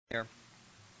there.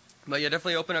 But yeah,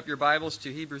 definitely open up your Bibles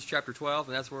to Hebrews chapter 12,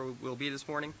 and that's where we'll be this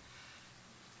morning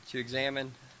to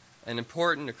examine a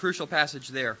crucial passage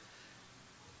there.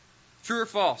 True or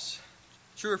false?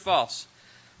 True or false?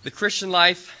 The Christian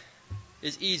life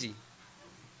is easy.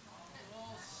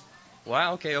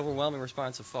 Wow, okay, overwhelming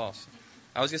response of false.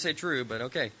 I was going to say true, but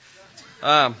okay.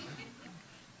 I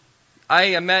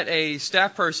met a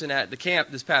staff person at the camp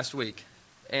this past week,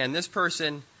 and this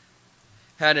person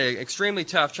had an extremely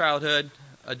tough childhood,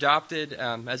 adopted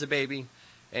as a baby,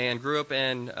 and grew up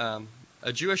in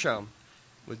a Jewish home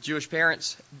with Jewish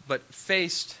parents, but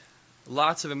faced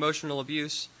lots of emotional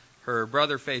abuse. Her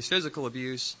brother faced physical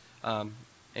abuse,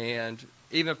 and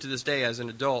even up to this day as an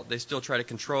adult, they still try to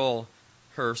control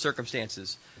her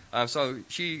circumstances. So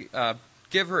she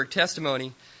gave her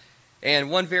testimony, and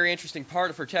one very interesting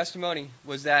part of her testimony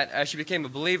was that as she became a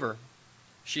believer,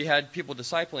 she had people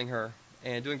discipling her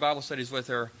and doing Bible studies with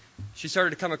her. She started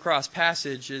to come across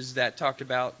passages that talked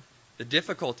about the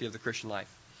difficulty of the Christian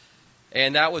life.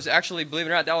 And that was actually, believe it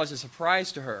or not, that was a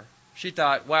surprise to her. She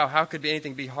thought, wow, how could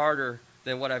anything be harder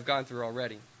than what I've gone through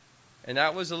already? And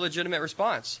that was a legitimate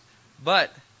response.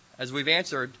 But, as we've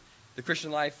answered, the Christian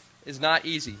life is not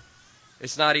easy.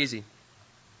 It's not easy.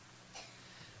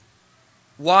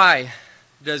 Why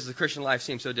does the Christian life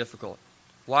seem so difficult?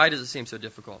 Why does it seem so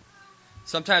difficult?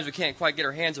 Sometimes we can't quite get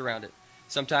our hands around it.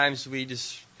 Sometimes it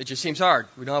just seems hard.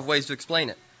 We don't have ways to explain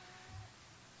it.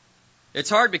 It's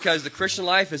hard because the Christian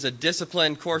life is a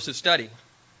disciplined course of study.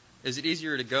 Is it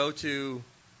easier to go to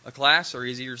a class or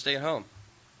easier to stay at home?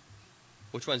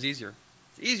 Which one's easier?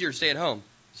 It's easier to stay at home.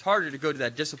 It's harder to go to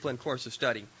that disciplined course of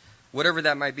study. Whatever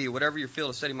that might be, whatever your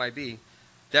field of study might be,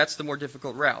 that's the more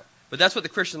difficult route. But that's what the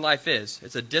Christian life is.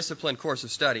 It's a disciplined course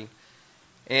of study.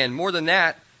 And more than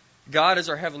that, God is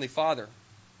our Heavenly Father.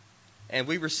 And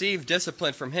we receive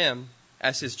discipline from Him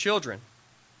as His children.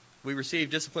 We receive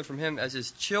discipline from Him as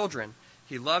His children.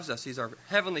 He loves us. He's our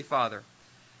Heavenly Father.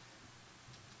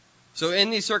 So in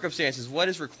these circumstances, what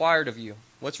is required of you?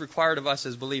 What's required of us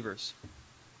as believers?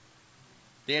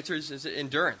 The answer is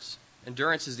endurance.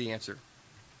 Endurance is the answer.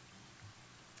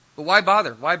 But why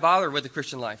bother? Why bother with the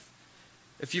Christian life?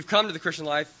 If you've come to the Christian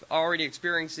life already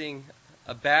experiencing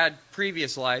a bad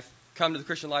previous life, come to the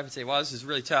Christian life and say, wow, this is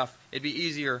really tough. It'd be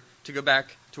easier to go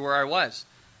back to where I was.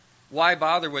 Why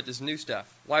bother with this new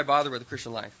stuff? Why bother with the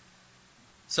Christian life?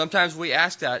 Sometimes we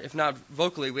ask that, if not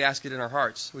vocally, we ask it in our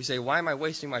hearts. We say, why am I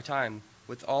wasting my time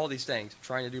with all these things? I'm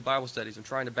trying to do Bible studies. I'm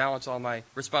trying to balance all my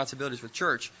responsibilities with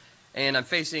church. And I'm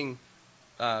facing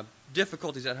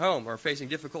difficulties at home, or facing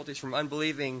difficulties from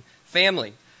unbelieving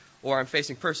family, or I'm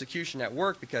facing persecution at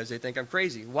work because they think I'm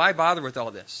crazy. Why bother with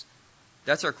all this?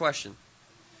 That's our question.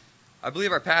 I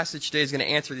believe our passage today is going to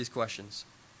answer these questions.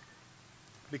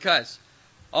 Because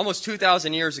almost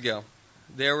 2,000 years ago,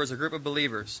 there was a group of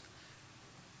believers.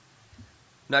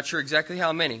 Not sure exactly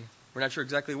how many. We're not sure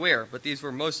exactly where. But these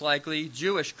were most likely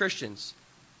Jewish Christians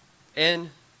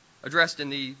addressed in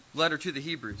the letter to the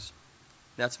Hebrews.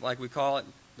 That's like we call it,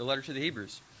 the letter to the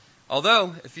Hebrews.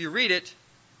 Although, if you read it,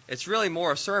 it's really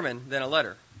more a sermon than a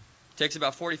letter. It takes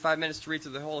about 45 minutes to read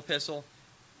through the whole epistle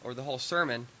or the whole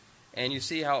sermon, and you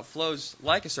see how it flows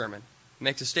like a sermon. It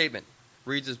makes a statement,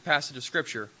 reads a passage of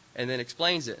Scripture, and then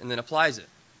explains it, and then applies it.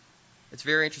 It's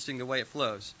very interesting the way it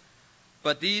flows.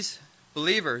 But these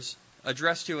believers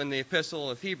addressed to in the epistle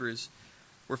of Hebrews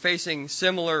were facing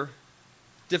similar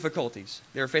difficulties.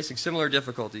 They were facing similar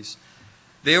difficulties.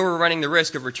 They were running the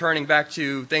risk of returning back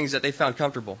to things that they found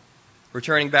comfortable,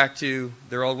 returning back to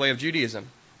their old way of Judaism,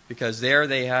 because there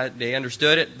they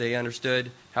understood it, they understood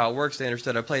how it works, they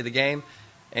understood how to play the game,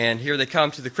 and here they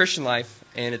come to the Christian life,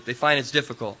 and they find it's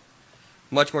difficult,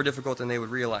 much more difficult than they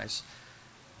would realize.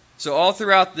 So all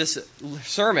throughout this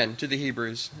sermon to the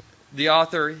Hebrews, the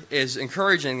author is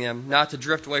encouraging them not to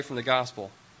drift away from the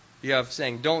gospel. You have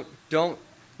saying, don't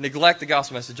neglect the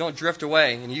gospel message, don't drift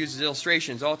away, and he uses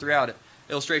illustrations all throughout it.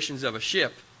 Illustrations of a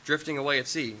ship drifting away at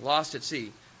sea, lost at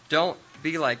sea. Don't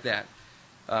be like that.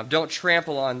 Don't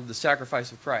trample on the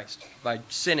sacrifice of Christ by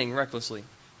sinning recklessly.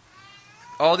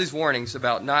 All these warnings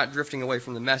about not drifting away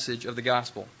from the message of the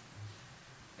gospel.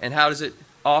 And how does it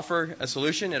offer a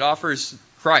solution? It offers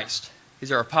Christ.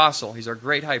 He's our apostle. He's our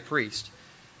great high priest.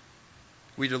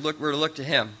 We're to look to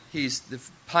Him. He's the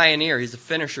pioneer. He's the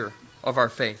finisher of our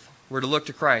faith. We're to look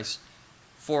to Christ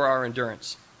for our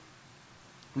endurance.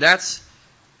 That's,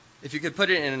 if you could put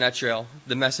it in a nutshell,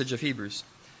 the message of Hebrews.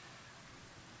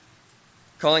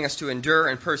 Calling us to endure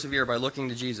and persevere by looking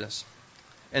to Jesus.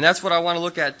 And that's what I want to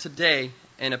look at today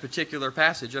in a particular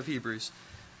passage of Hebrews.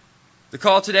 The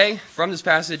call today from this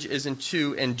passage is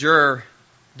to endure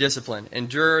discipline.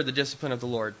 Endure the discipline of the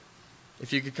Lord.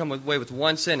 If you could come away with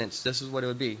one sentence, this is what it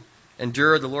would be.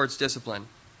 Endure the Lord's discipline.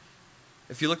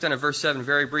 If you look down at verse 7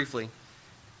 very briefly,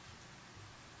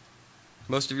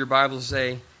 most of your Bibles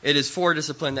say, it is for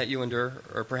discipline that you endure,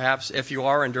 or perhaps if you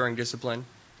are enduring discipline,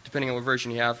 depending on what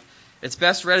version you have, it's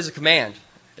best read as a command.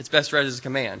 It's best read as a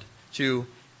command to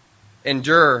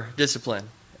endure discipline.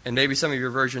 And maybe some of your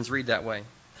versions read that way.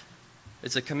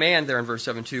 It's a command there in verse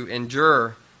 7 to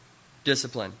endure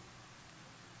discipline.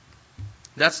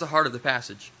 That's the heart of the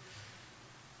passage.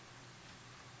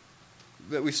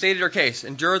 But we've stated our case.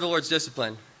 Endure the Lord's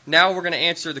discipline. Now we're going to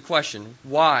answer the question,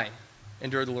 why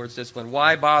endure the Lord's discipline?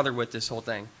 Why bother with this whole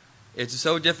thing? It's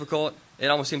so difficult. It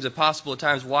almost seems impossible at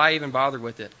times. Why even bother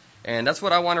with it? And that's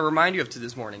what I want to remind you of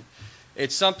this morning.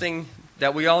 It's something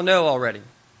that we all know already.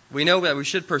 We know that we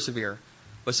should persevere.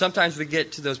 But sometimes we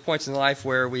get to those points in life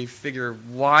where we figure,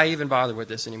 why even bother with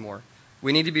this anymore?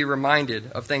 We need to be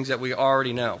reminded of things that we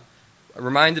already know.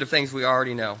 Reminded of things we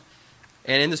already know.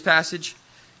 And in this passage,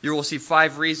 you will see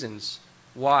 5 reasons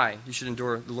why you should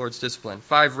endure the Lord's discipline.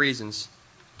 5 reasons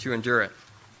to endure it.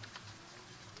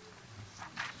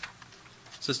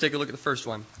 So let's take a look at the first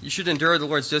one. You should endure the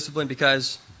Lord's discipline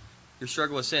because your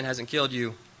struggle with sin hasn't killed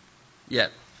you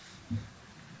yet.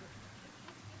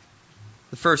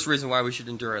 The first reason why we should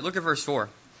endure it. Look at verse 4.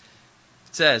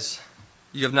 It says,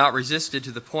 you have not resisted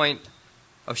to the point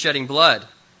of shedding blood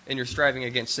in your striving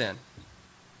against sin.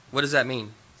 What does that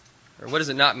mean? Or what does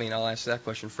it not mean? I'll ask that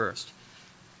question first.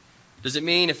 Does it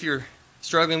mean if you're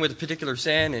struggling with a particular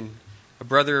sin and a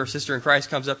brother or sister in Christ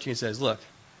comes up to you and says, look,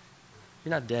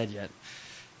 you're not dead yet.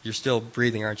 You're still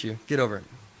breathing, aren't you? Get over it.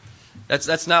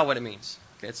 That's not what it means.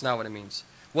 Okay, it's not what it means.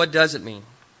 What does it mean?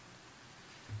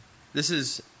 This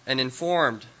is an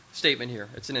informed statement here.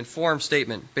 It's an informed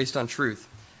statement based on truth.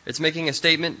 It's making a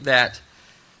statement that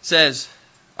says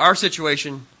our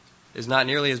situation is not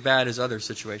nearly as bad as other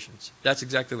situations. That's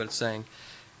exactly what it's saying.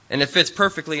 And it fits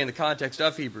perfectly in the context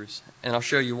of Hebrews, and I'll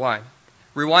show you why.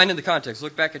 Rewind in the context.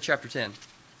 Look back at chapter 10.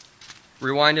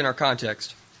 Rewind in our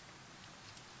context.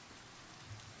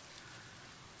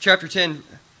 Chapter 10,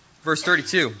 verse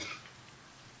 32.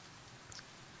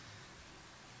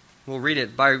 We'll read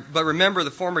it. But remember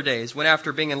the former days, when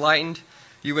after being enlightened,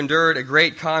 you endured a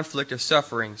great conflict of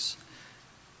sufferings,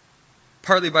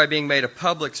 partly by being made a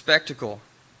public spectacle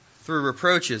through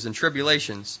reproaches and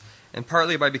tribulations, and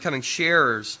partly by becoming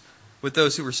sharers with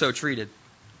those who were so treated.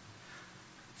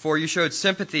 For you showed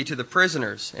sympathy to the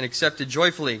prisoners and accepted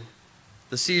joyfully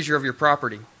the seizure of your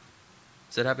property.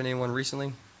 Has that happened to anyone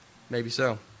recently? Maybe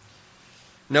so.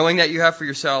 Knowing that you have for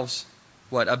yourselves,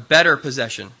 what? A better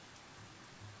possession,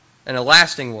 and a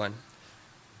lasting one.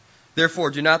 Therefore,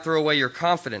 do not throw away your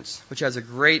confidence, which has a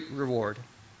great reward.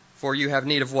 For you have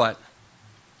need of what?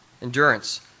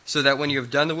 Endurance, so that when you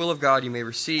have done the will of God, you may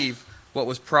receive what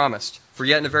was promised. For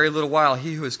yet in a very little while,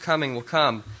 he who is coming will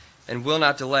come and will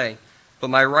not delay. But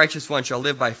my righteous one shall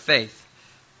live by faith.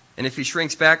 And if he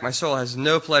shrinks back, my soul has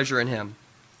no pleasure in him.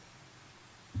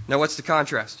 Now what's the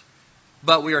contrast?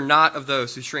 But we are not of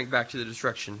those who shrink back to the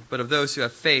destruction, but of those who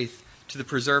have faith to the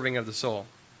preserving of the soul.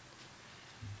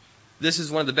 This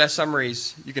is one of the best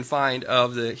summaries you can find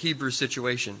of the Hebrew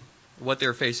situation, what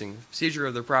they're facing. Seizure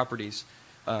of their properties,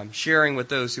 sharing with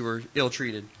those who were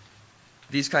ill-treated,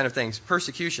 these kind of things.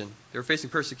 Persecution. They were facing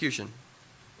persecution.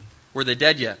 Were they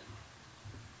dead yet?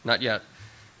 Not yet.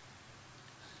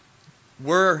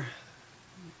 Were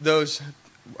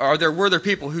there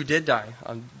people who did die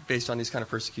based on these kind of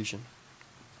persecution?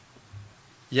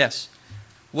 Yes.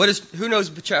 Who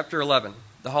knows chapter 11,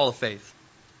 the Hall of Faith?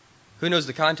 Who knows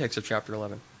the context of chapter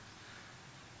 11?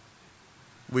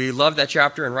 We love that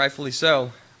chapter, and rightfully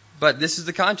so, but this is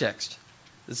the context.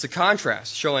 It's the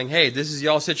contrast showing, hey, this is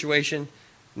y'all's situation.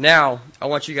 Now, I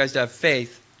want you guys to have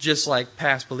faith just like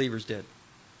past believers did.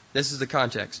 This is the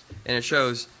context. And it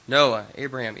shows Noah,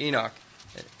 Abraham, Enoch,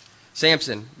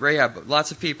 Samson, Rahab,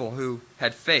 lots of people who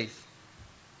had faith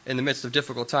in the midst of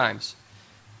difficult times.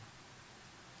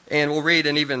 And we'll read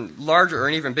an even larger or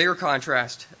an even bigger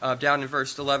contrast down in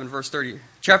chapter 11,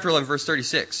 verse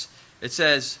 36. It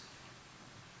says,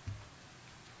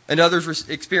 and others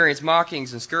experienced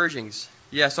mockings and scourgings,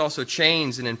 yes, also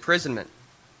chains and imprisonment.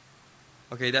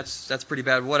 Okay, that's pretty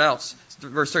bad. What else?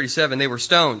 Verse 37, they were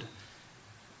stoned.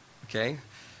 Okay,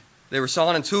 they were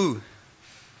sawn in two.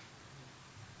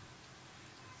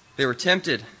 They were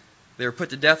tempted. They were put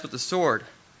to death with the sword.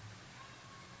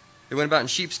 They went about in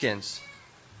sheepskins.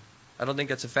 I don't think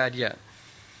that's a fad yet.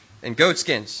 And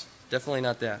goatskins. Definitely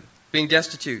not that. Being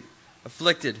destitute,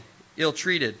 afflicted,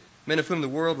 ill-treated, men of whom the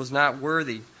world was not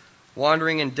worthy,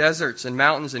 wandering in deserts and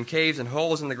mountains and caves and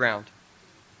holes in the ground.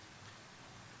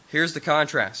 Here's the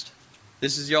contrast.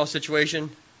 This is y'all's situation.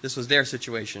 This was their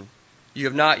situation. You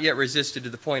have not yet resisted to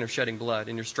the point of shedding blood,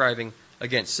 and you're striving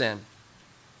against sin.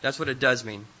 That's what it does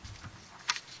mean.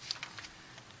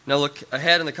 Now look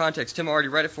ahead in the context. Tim already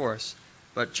read it for us.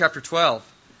 But chapter 12,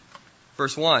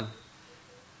 verse 1.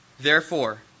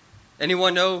 Therefore,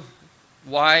 anyone know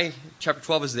why chapter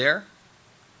 12 is there?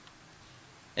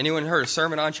 Anyone heard a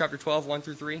sermon on chapter 12, 1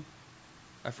 through 3?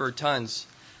 I've heard tons.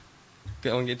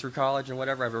 Going through college and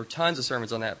whatever, I've heard tons of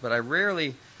sermons on that. But I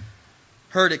rarely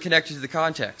heard it connected to the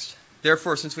context.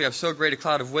 Therefore, since we have so great a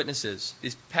cloud of witnesses,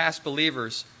 these past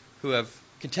believers who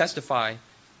can testify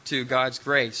to God's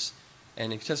grace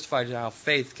and can testify to how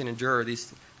faith can endure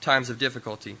these times of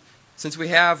difficulty. Since we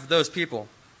have those people,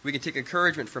 we can take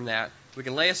encouragement from that. We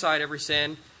can lay aside every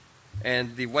sin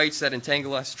and the weights that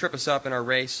entangle us, trip us up in our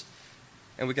race,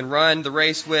 and we can run the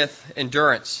race with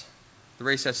endurance, the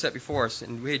race that's set before us.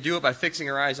 And we do it by fixing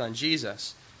our eyes on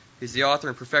Jesus. He's the author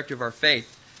and perfecter of our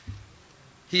faith.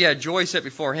 He had joy set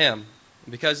before him,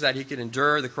 and because of that he could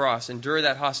endure the cross, endure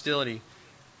that hostility,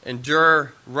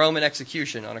 endure Roman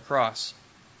execution on a cross.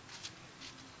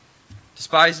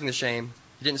 Despising the shame,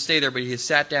 he didn't stay there, but he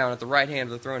sat down at the right hand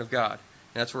of the throne of God.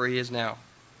 And that's where he is now.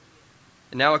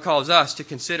 And now it calls us to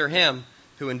consider him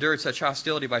who endured such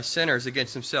hostility by sinners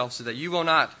against himself, so that you will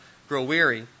not grow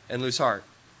weary and lose heart.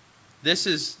 This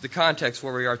is the context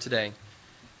where we are today.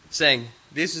 Saying,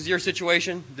 this is your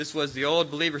situation, this was the old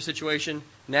believer situation,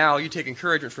 now you take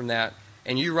encouragement from that,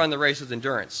 and you run the race with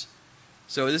endurance.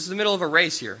 So this is the middle of a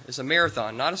race here. It's a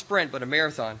marathon, not a sprint, but a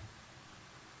marathon.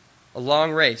 A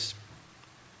long race.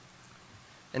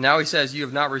 And now he says, you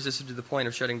have not resisted to the point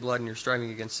of shedding blood and you're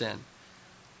striving against sin.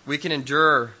 We can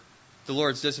endure the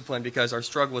Lord's discipline because our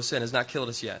struggle with sin has not killed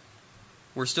us yet.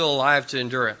 We're still alive to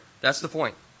endure it. That's the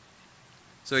point.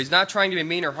 So he's not trying to be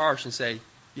mean or harsh and say,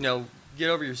 get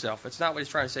over yourself. That's not what he's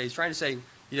trying to say. He's trying to say,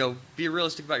 be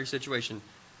realistic about your situation.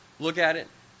 Look at it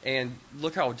and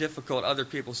look how difficult other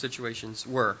people's situations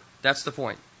were. That's the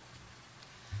point.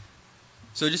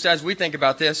 So just as we think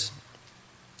about this,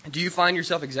 do you find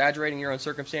yourself exaggerating your own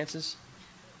circumstances?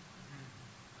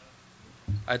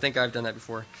 I think I've done that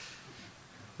before.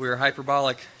 We are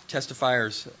hyperbolic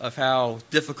testifiers of how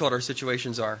difficult our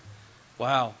situations are.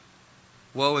 Wow.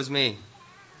 Woe is me.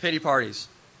 Pity parties.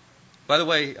 By the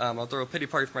way, I'll throw a pity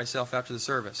party for myself after the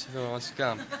service, if anyone wants to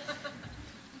come.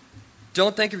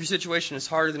 Don't think of your situation as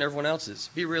harder than everyone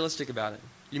else's. Be realistic about it.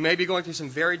 You may be going through some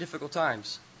very difficult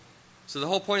times. So the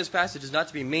whole point of this passage is not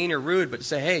to be mean or rude, but to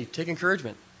say, hey, take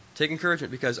encouragement. Take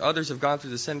encouragement because others have gone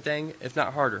through the same thing, if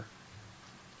not harder.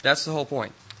 That's the whole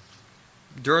point.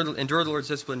 Endure the Lord's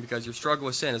discipline because your struggle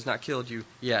with sin has not killed you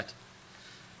yet.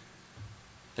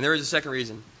 And there is a second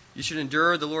reason. You should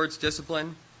endure the Lord's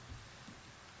discipline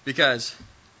because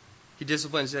he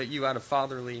disciplines you out of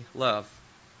fatherly love.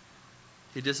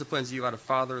 He disciplines you out of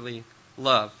fatherly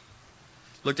love.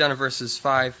 Look down at verses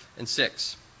 5 and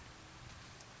 6.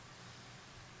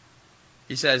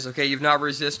 He says, okay, you've not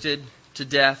resisted to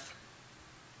death,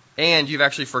 and you've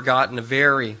actually forgotten a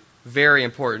very, very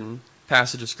important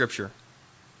passage of Scripture.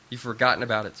 You've forgotten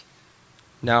about it.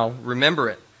 Now, remember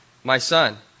it. My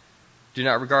son, do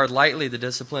not regard lightly the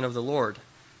discipline of the Lord,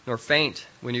 nor faint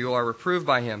when you are reproved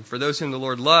by him. For those whom the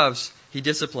Lord loves, he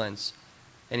disciplines,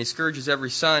 and he scourges every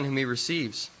son whom he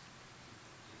receives.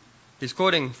 He's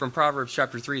quoting from Proverbs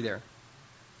chapter 3 there.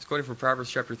 He's quoting from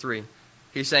Proverbs chapter 3.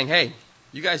 He's saying, hey,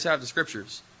 you guys have the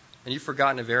Scriptures, and you've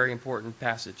forgotten a very important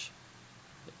passage.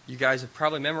 You guys have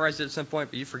probably memorized it at some point,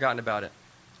 but you've forgotten about it.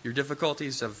 Your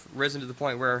difficulties have risen to the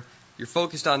point where you're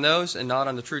focused on those and not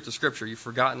on the truth of Scripture. You've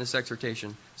forgotten this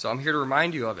exhortation. So I'm here to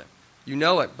remind you of it. You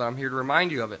know it, but I'm here to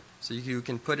remind you of it so you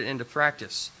can put it into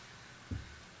practice.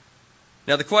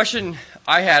 Now, the question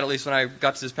I had, at least when I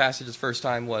got to this passage the first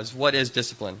time, was, what is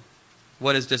discipline?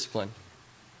 What is discipline?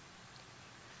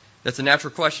 That's a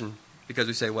natural question because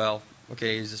we say, well,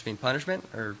 okay, does this mean punishment,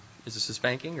 or is this a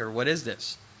spanking, or what is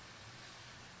this?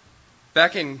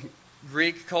 Back in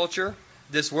Greek culture,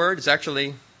 this word is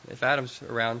actually, if Adam's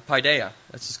around, paideia.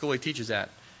 That's the school he teaches at.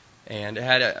 And it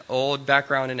had an old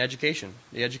background in education,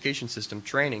 the education system,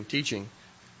 training, teaching,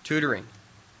 tutoring.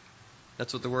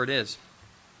 That's what the word is.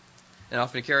 And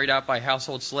often carried out by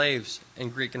household slaves in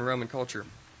Greek and Roman culture.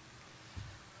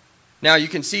 Now, you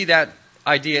can see that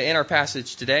idea in our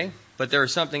passage today, but there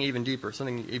is something even deeper,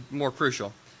 something more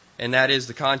crucial. And that is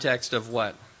the context of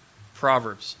what?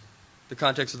 Proverbs. The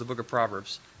context of the book of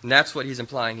Proverbs. And that's what he's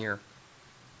implying here.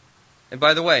 And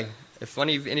by the way, if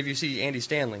any of you see Andy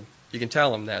Stanley, you can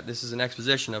tell him that this is an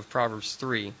exposition of Proverbs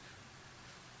 3.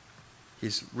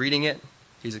 He's reading it,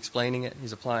 he's explaining it,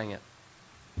 he's applying it.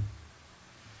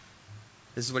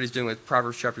 This is what he's doing with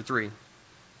Proverbs chapter 3.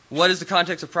 What is the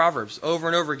context of Proverbs? Over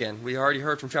and over again. We already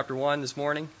heard from chapter 1 this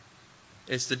morning.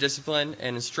 It's the discipline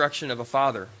and instruction of a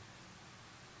father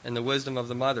and the wisdom of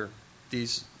the mother.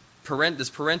 This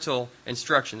parental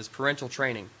instruction, this parental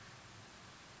training.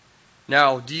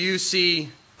 Now, do you see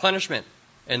punishment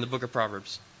in the book of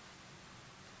Proverbs?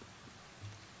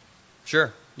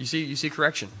 Sure. You see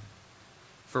correction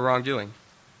for wrongdoing.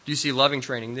 Do you see loving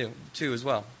training too as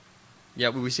well? Yeah,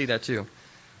 we see that too.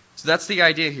 So that's the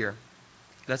idea here.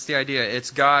 That's the idea. It's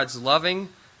God's loving,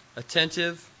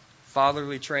 attentive,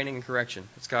 fatherly training and correction.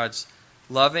 It's God's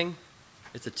loving,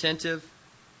 it's attentive,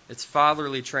 it's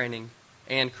fatherly training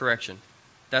and correction.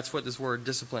 That's what this word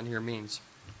discipline here means.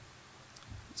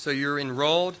 So you're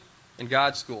enrolled in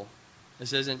God's school.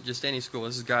 This isn't just any school.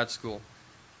 This is God's school.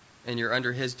 And you're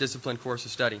under His disciplined course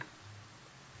of study.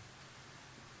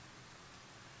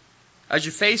 As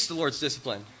you face the Lord's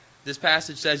discipline, this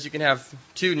passage says you can have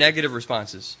two negative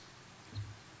responses.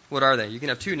 What are they? You can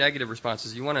have two negative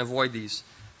responses. You want to avoid these.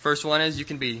 First one is you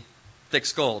can be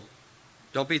thick-skulled.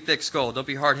 Don't be thick-skulled. Don't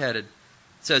be hard-headed. It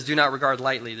says, do not regard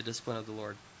lightly the discipline of the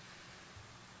Lord.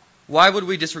 Why would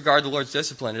we disregard the Lord's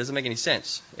discipline? It doesn't make any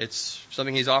sense. It's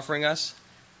something He's offering us.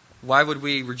 Why would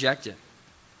we reject it?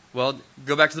 Well,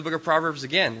 go back to the book of Proverbs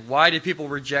again. Why did people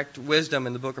reject wisdom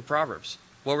in the book of Proverbs?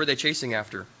 What were they chasing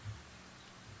after?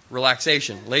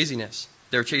 Relaxation, laziness.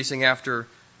 They were chasing after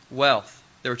wealth.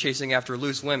 They were chasing after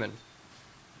loose women.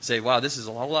 Say, wow, this is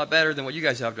a whole lot better than what you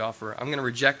guys have to offer. I'm going to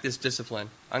reject this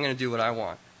discipline. I'm going to do what I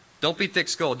want. Don't be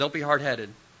thick-skulled. Don't be hard-headed.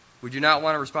 We do not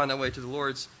want to respond that way to the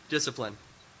Lord's discipline.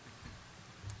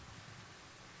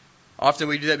 Often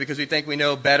we do that because we think we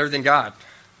know better than God.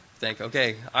 Think,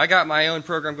 okay, I got my own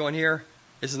program going here.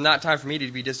 This is not time for me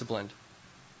to be disciplined.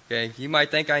 Okay, you might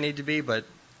think I need to be, but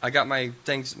I got my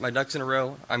ducks in a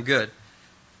row. I'm good.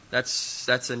 That's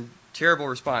a terrible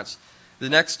response. The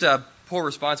next poor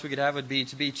response we could have would be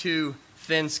to be too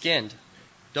thin-skinned.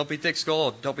 Don't be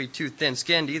thick-skulled. Don't be too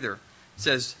thin-skinned either. It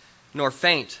says, nor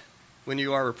faint when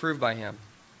you are reproved by Him.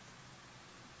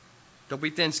 Don't be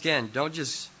thin-skinned. Don't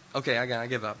just, okay, I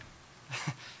give up.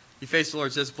 You face the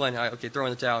Lord's discipline, okay, throw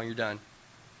in the towel and you're done.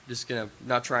 Just going to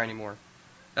not try anymore.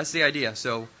 That's the idea.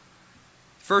 So,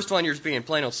 first one, you're just being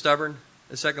plain old stubborn.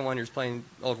 The second one, you're just plain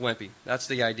old wimpy. That's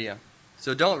the idea.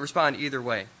 So don't respond either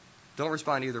way. Don't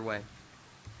respond either way.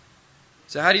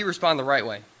 So how do you respond the right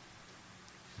way?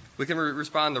 We can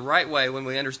respond the right way when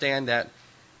we understand that,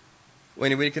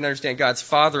 when we can understand God's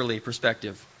fatherly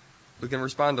perspective. We can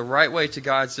respond the right way to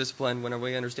God's discipline when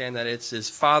we understand that it's His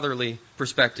fatherly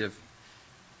perspective.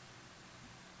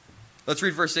 Let's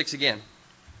read verse 6 again.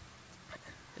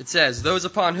 It says, those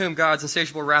upon whom God's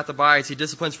insatiable wrath abides, He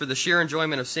disciplines for the sheer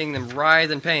enjoyment of seeing them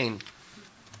writhe in pain.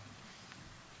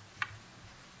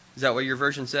 Is that what your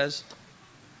version says?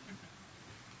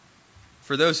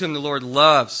 For those whom the Lord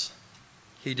loves,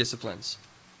 He disciplines.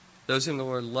 Those whom the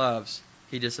Lord loves,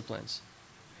 He disciplines.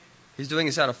 He's doing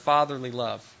this out of fatherly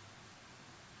love.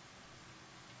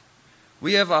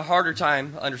 We have a harder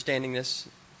time understanding this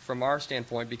from our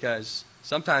standpoint because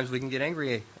sometimes we can get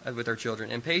angry with our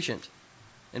children, impatient,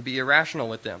 and be irrational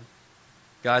with them.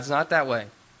 God's not that way.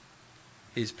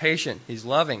 He's patient. He's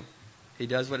loving. He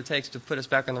does what it takes to put us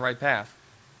back on the right path.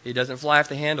 He doesn't fly off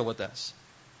the handle with us.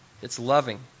 It's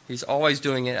loving. He's always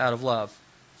doing it out of love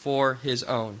for His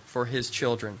own, for His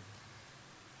children.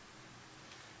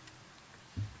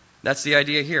 That's the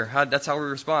idea here. That's how we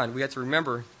respond. We have to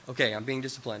remember, okay, I'm being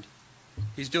disciplined.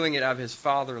 He's doing it out of His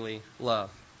fatherly love.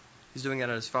 He's doing it out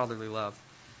of His fatherly love.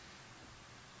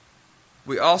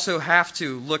 We also have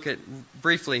to look at,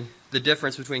 briefly, the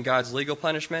difference between God's legal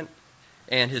punishment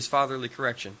and His fatherly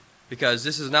correction. Because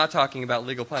this is not talking about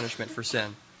legal punishment for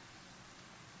sin.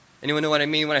 Anyone know what I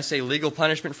mean when I say legal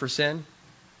punishment for sin?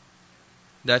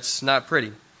 That's not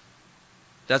pretty.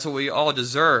 That's what we all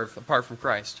deserve apart from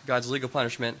Christ. God's legal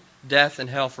punishment, death and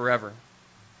hell forever.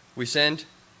 We sinned,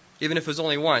 even if it was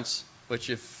only once,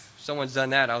 which if someone's done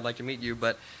that, I would like to meet you,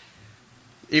 but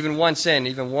even one sin,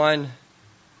 even one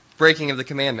breaking of the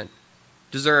commandment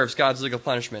deserves God's legal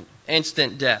punishment.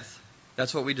 Instant death.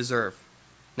 That's what we deserve.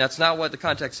 That's not what the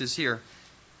context is here.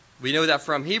 We know that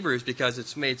from Hebrews because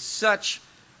it's made such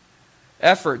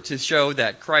effort to show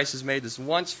that Christ has made this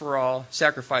once-for-all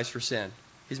sacrifice for sin.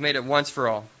 He's made it once for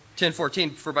all.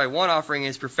 10:14, for by one offering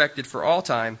is perfected for all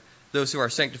time those who are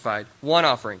sanctified. One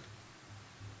offering.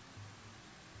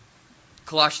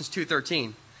 Colossians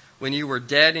 2:13, when you were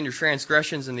dead in your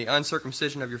transgressions and the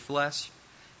uncircumcision of your flesh,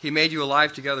 He made you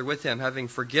alive together with Him, having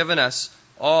forgiven us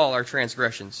all our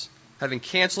transgressions, having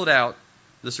canceled out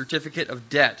the certificate of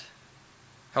debt.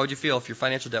 How would you feel if your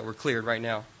financial debt were cleared right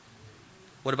now?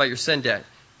 What about your sin debt?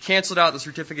 canceled out the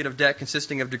certificate of debt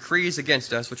consisting of decrees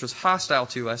against us, which was hostile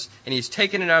to us, and he's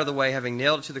taken it out of the way, having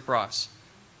nailed it to the cross.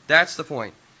 That's the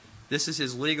point. This is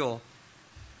his legal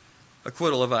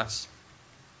acquittal of us.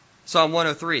 Psalm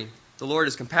 103, the Lord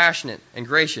is compassionate and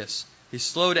gracious. He's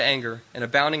slow to anger and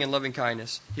abounding in loving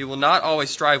kindness. He will not always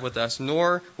strive with us,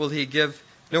 nor will he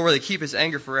keep his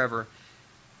anger forever.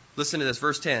 Listen to this,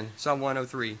 verse 10, Psalm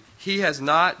 103. He has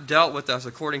not dealt with us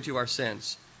according to our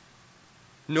sins,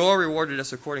 nor rewarded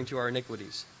us according to our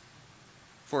iniquities.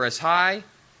 For as high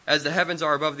as the heavens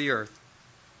are above the earth,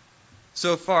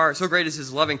 so great is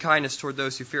his loving kindness toward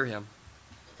those who fear him.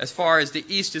 As far as the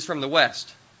east is from the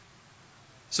west,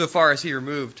 so far as he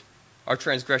removed our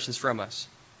transgressions from us.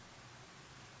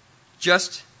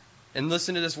 And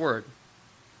listen to this word.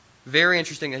 Very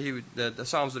interesting that the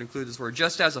Psalms would include this word.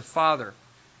 Just as a father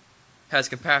has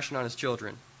compassion on his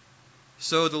children,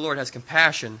 so the Lord has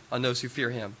compassion on those who fear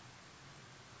him.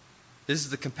 This is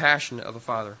the compassion of a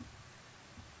father.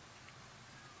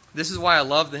 This is why I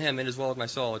love the hymn, It Is Well With My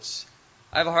Soul.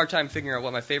 I have a hard time figuring out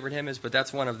what my favorite hymn is, but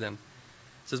that's one of them.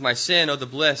 It says, my sin, oh the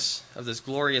bliss of this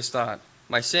glorious thought.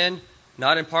 My sin,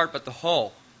 not in part but the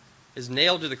whole, is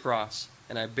nailed to the cross,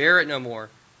 and I bear it no more.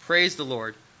 Praise the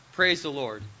Lord,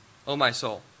 O my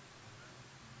soul.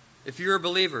 If you're a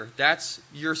believer, that's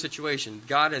your situation.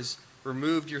 God has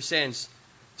removed your sins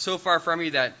so far from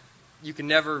you that you can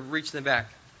never reach them back.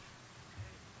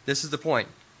 This is the point.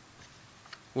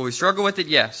 Will we struggle with it?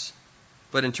 Yes.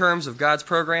 But in terms of God's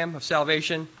program of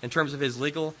salvation, in terms of his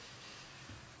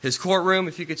courtroom,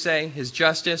 if you could say, his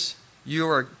justice, you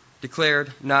are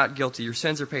declared not guilty. Your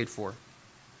sins are paid for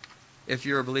if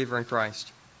you're a believer in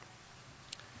Christ.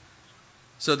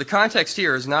 So the context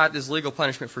here is not this legal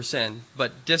punishment for sin,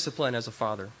 but discipline as a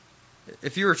father.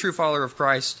 If you're a true follower of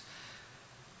Christ,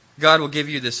 God will give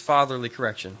you this fatherly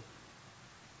correction.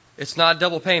 It's not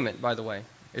double payment, by the way.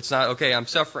 It's not, okay, I'm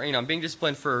suffering, I'm being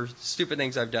disciplined for stupid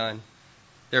things I've done.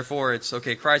 Therefore, it's,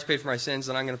 okay, Christ paid for my sins,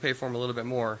 and I'm going to pay for them a little bit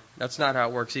more. That's not how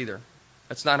it works either.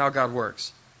 That's not how God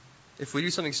works. If we do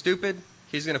something stupid,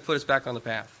 he's going to put us back on the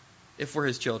path, if we're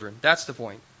his children. That's the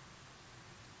point.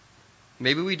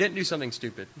 Maybe we didn't do something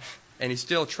stupid, and he's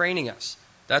still training us.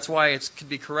 That's why it could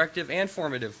be corrective and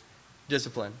formative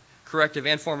discipline, corrective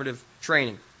and formative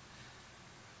training.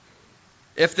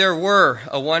 If there were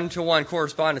a one-to-one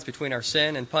correspondence between our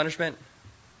sin and punishment,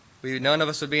 none of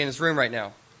us would be in this room right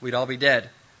now. We'd all be dead.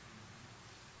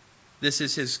 This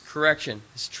is his correction,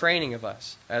 his training of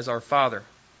us as our Father.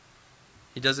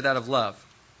 He does it out of love.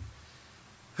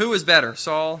 Who is better,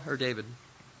 Saul or David?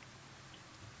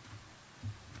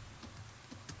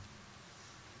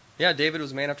 Yeah, David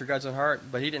was a man after God's own heart,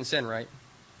 but he didn't sin, right?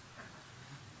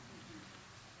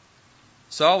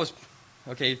 Saul was,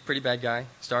 pretty bad guy.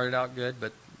 Started out good,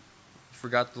 but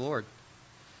forgot the Lord.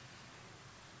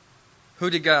 Who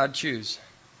did God choose?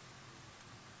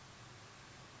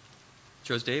 He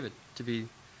chose David to be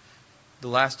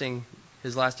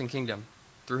his lasting kingdom,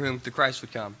 through whom the Christ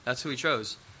would come. That's who he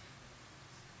chose.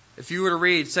 If you were to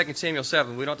read 2 Samuel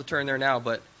 7, we don't have to turn there now,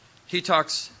 but it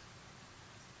talks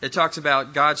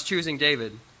about God's choosing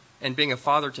David and being a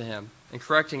father to him and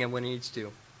correcting him when he needs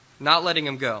to, not letting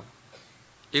him go.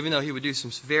 Even though he would do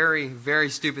some very, very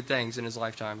stupid things in his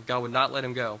lifetime, God would not let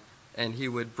him go, and he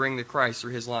would bring the Christ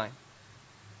through his line.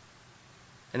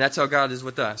 And that's how God is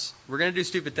with us. We're going to do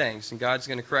stupid things, and God's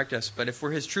going to correct us. But if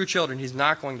we're his true children, he's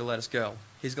not going to let us go.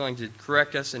 He's going to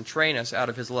correct us and train us out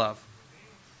of his love.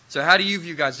 So how do you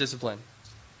view God's discipline?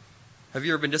 Have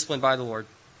you ever been disciplined by the Lord?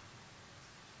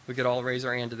 We could all raise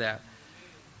our hand to that.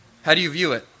 How do you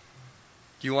view it?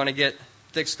 Do you want to get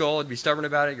thick-skulled, be stubborn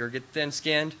about it, or get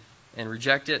thin-skinned and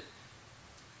reject it?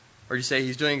 Or do you say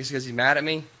he's doing this because he's mad at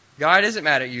me? God isn't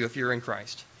mad at you if you're in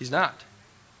Christ. He's not.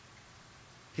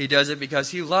 He does it because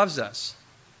he loves us.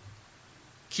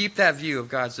 Keep that view of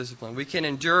God's discipline. We can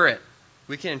endure it.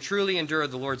 We can truly endure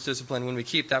the Lord's discipline when we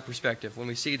keep that perspective, when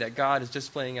we see that God is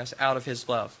disciplining us out of his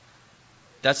love.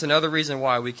 That's another reason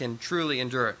why we can truly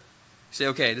endure it. You say,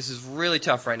 okay, this is really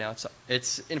tough right now.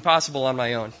 It's impossible on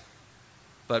my own.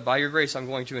 But by your grace, I'm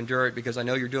going to endure it because I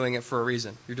know you're doing it for a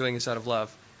reason. You're doing this out of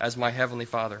love as my heavenly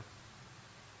Father.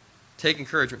 Take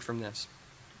encouragement from this.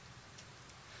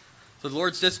 So the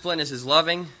Lord's discipline is his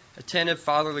loving, attentive,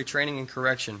 fatherly training and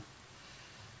correction.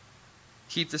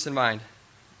 Keep this in mind.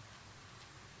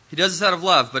 He does this out of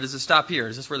love, but does it stop here?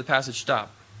 Is this where the passage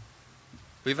stops?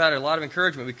 We've had a lot of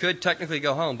encouragement. We could technically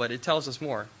go home, but it tells us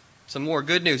more. Some more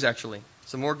good news, actually.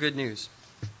 Some more good news.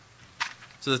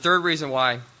 So the third reason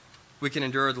why we can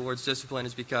endure the Lord's discipline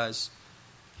is because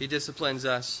he disciplines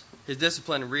us. His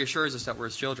discipline reassures us that we're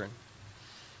his children.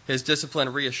 His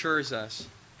discipline reassures us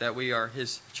that we are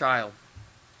his child.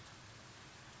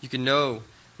 You can know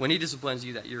when he disciplines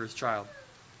you that you're his child.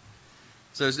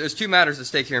 So there's two matters at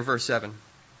stake here in verse 7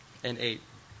 and 8.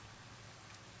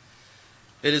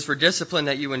 It is for discipline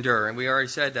that you endure. And we already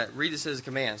said that. Read this as a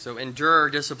command. So endure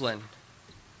discipline.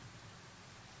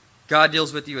 God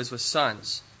deals with you as with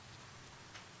sons.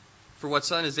 For what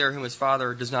son is there whom his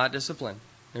father does not discipline?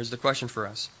 There's the question for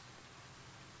us.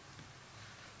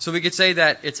 So we could say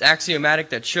that it's axiomatic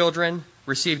that children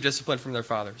receive discipline from their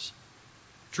fathers.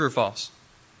 True or false?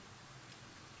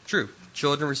 True.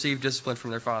 Children receive discipline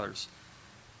from their fathers.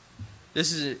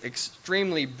 This is an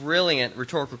extremely brilliant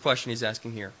rhetorical question he's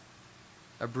asking here.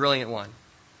 A brilliant one.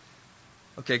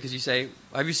 Okay, because you say,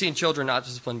 have you seen children not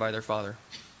disciplined by their father?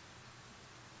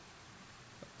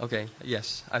 Okay,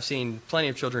 yes. I've seen plenty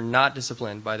of children not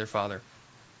disciplined by their father.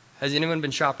 Has anyone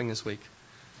been shopping this week?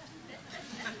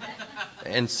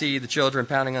 And see the children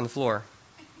pounding on the floor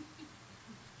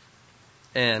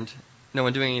and no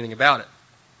one doing anything about it.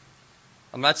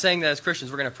 I'm not saying that as Christians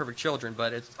we're going to have perfect children,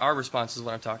 but it's our response is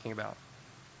what I'm talking about.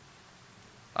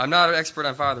 I'm not an expert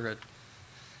on fatherhood.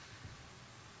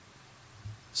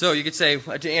 So you could say,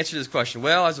 to answer this question,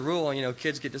 well, as a rule,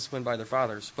 kids get disciplined by their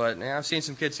fathers, but I've seen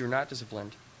some kids who are not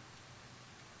disciplined.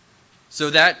 So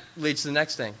that leads to the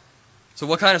next thing. So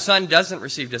what kind of son doesn't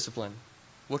receive discipline?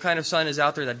 What kind of son is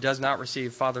out there that does not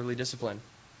receive fatherly discipline?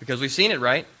 Because we've seen it,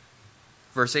 right?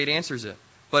 Verse 8 answers it.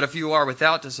 But if you are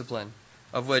without discipline,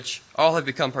 of which all have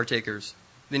become partakers,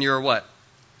 then you are what?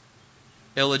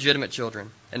 Illegitimate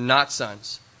children, and not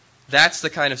sons. That's the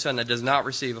kind of son that does not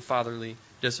receive a fatherly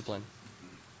discipline.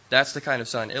 That's the kind of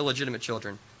son, illegitimate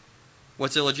children.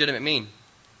 What's illegitimate mean?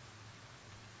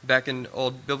 Back in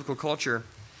old biblical culture,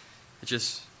 it's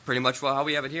just pretty much how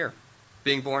we have it here.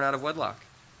 Being born out of wedlock.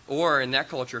 Or in that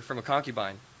culture, from a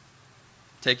concubine.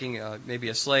 Taking maybe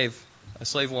a slave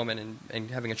woman and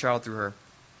having a child through her.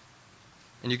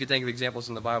 And you could think of examples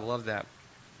in the Bible of that.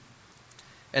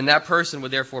 And that person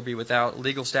would therefore be without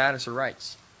legal status or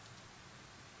rights.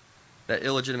 That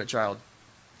illegitimate child.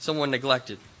 Someone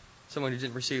neglected. Someone who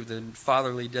didn't receive the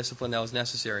fatherly discipline that was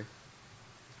necessary.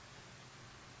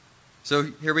 So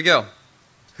here we go.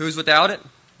 Who's without it?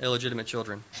 Illegitimate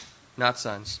children, not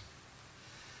sons.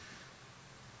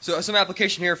 So some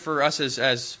application here for us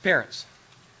as parents.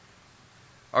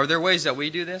 Are there ways that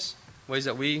we do this? Ways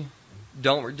that we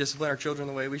don't discipline our children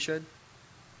the way we should?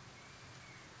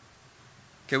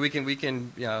 Okay, we can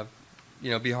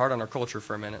be hard on our culture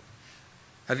for a minute.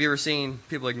 Have you ever seen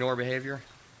people ignore behavior?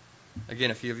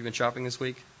 Again, a few of you been shopping this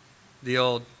week. The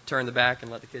old turn the back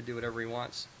and let the kid do whatever he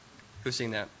wants. Who's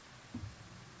seen that?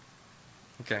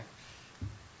 Okay.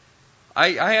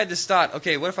 I had this thought,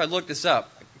 okay, what if I look this up?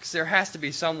 Because there has to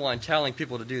be someone telling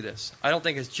people to do this. I don't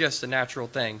think it's just a natural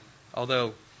thing,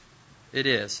 although it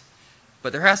is.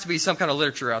 But there has to be some kind of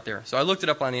literature out there. So I looked it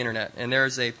up on the internet, and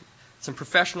there's some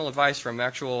professional advice from an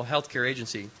actual healthcare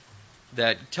agency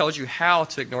that tells you how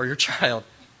to ignore your child.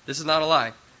 This is not a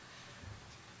lie.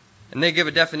 And they give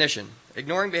a definition.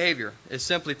 Ignoring behavior is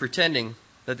simply pretending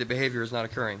that the behavior is not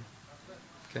occurring.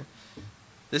 Okay?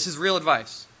 This is real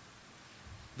advice.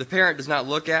 The parent does not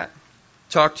look at,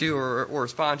 talk to, or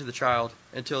respond to the child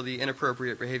until the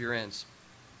inappropriate behavior ends.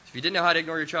 If you didn't know how to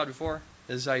ignore your child before,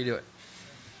 this is how you do it.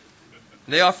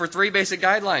 They offer 3 basic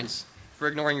guidelines for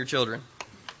ignoring your children.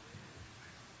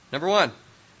 Number 1,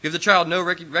 give the child no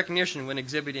recognition when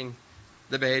exhibiting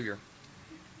the behavior.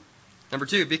 Number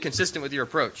 2, be consistent with your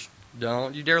approach.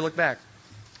 Don't you dare look back.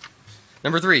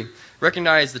 Number 3,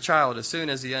 recognize the child as soon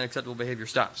as the unacceptable behavior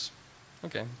stops.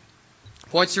 Okay.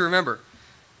 Points to remember.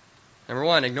 Number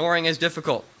 1, ignoring is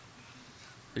difficult.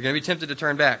 You're going to be tempted to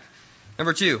turn back.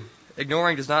 Number 2,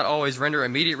 ignoring does not always render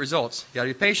immediate results. You've got to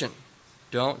be patient.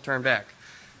 Don't turn back.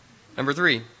 Number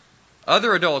 3,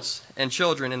 other adults and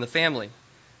children in the family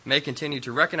may continue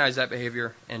to recognize that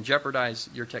behavior and jeopardize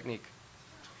your technique.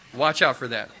 Watch out for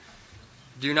that.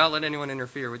 Do not let anyone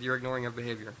interfere with your ignoring of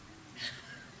behavior.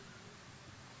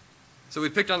 So we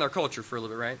picked on their culture for a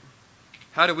little bit, right?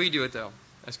 How do we do it, though,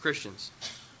 as Christians?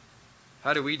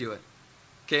 How do we do it?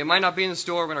 Okay, it might not be in the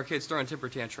store when our kid's throwing a temper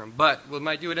tantrum, but we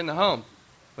might do it in the home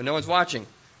when no one's watching.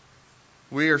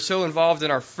 We are so involved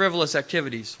in our frivolous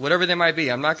activities, whatever they might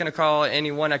be. I'm not going to call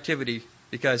any one activity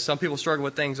because some people struggle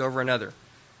with things over another.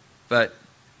 But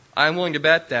I'm willing to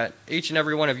bet that each and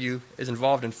every one of you is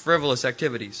involved in frivolous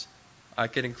activities. I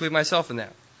could include myself in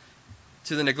that.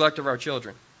 To the neglect of our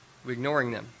children. We're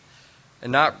ignoring them.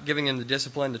 And not giving them the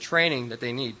discipline, the training that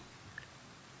they need.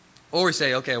 Or we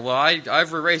say, okay, well,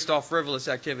 I've erased all frivolous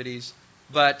activities,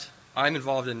 but I'm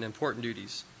involved in important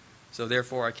duties. So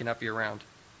therefore, I cannot be around.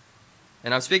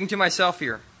 And I'm speaking to myself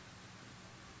here.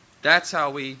 That's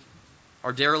how we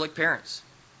are derelict parents.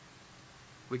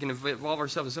 We can involve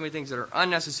ourselves in so many things that are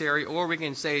unnecessary, or we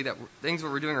can say that things that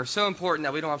we're doing are so important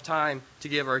that we don't have time to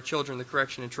give our children the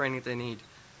correction and training that they need.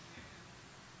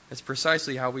 That's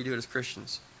precisely how we do it as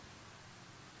Christians.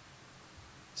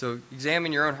 So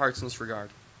examine your own hearts in this regard.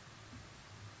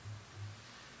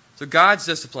 So God's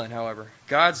discipline, however,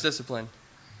 God's discipline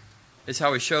is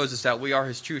how He shows us that we are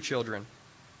His true children.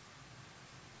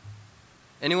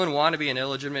 Anyone want to be an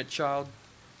illegitimate child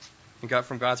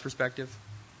from God's perspective?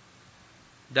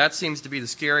 That seems to be the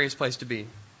scariest place to be,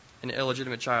 an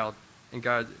illegitimate child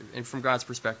and from God's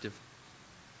perspective.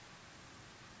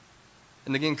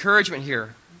 And the encouragement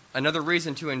here, another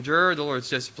reason to endure the Lord's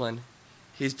discipline,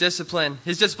 His discipline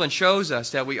shows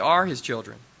us that we are His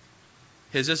children.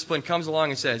 His discipline comes along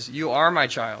and says, you are my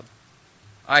child.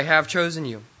 I have chosen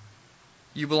you.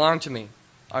 You belong to me.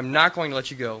 I'm not going to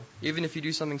let you go, even if you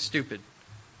do something stupid.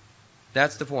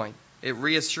 That's the point. It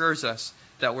reassures us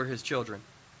that we're His children.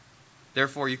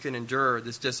 Therefore, you can endure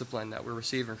this discipline that we're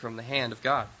receiving from the hand of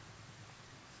God.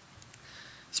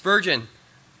 Spurgeon,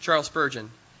 Charles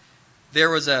Spurgeon, there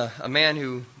was a man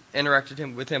who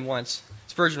interacted with him once.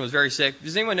 Spurgeon was very sick.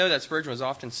 Does anyone know that Spurgeon was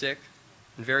often sick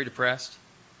and very depressed,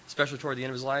 especially toward the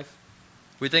end of his life?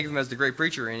 We think of him as the great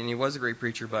preacher, and he was a great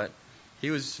preacher, but he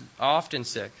was often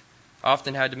sick,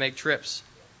 often had to make trips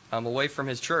away from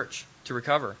his church to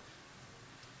recover,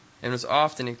 and was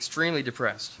often extremely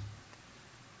depressed.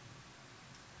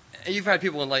 You've had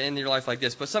people in your life like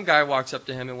this, but some guy walks up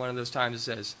to him in one of those times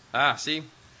and says, see,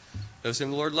 those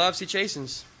whom the Lord loves, He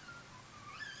chastens.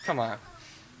 Come on.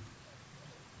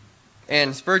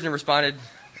 And Spurgeon responded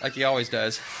like he always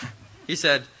does. He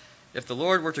said, if the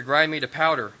Lord were to grind me to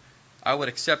powder, I would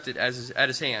accept it at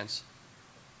His hands,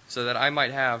 so that I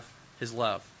might have His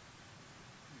love.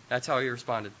 That's how he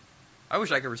responded. I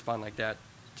wish I could respond like that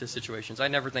to situations. I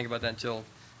never think about that until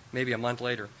maybe a month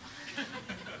later.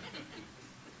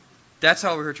 That's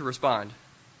how we're to respond.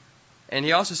 And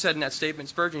he also said in that statement,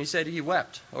 Spurgeon, he said he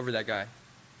wept over that guy.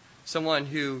 Someone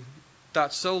who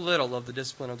thought so little of the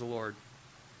discipline of the Lord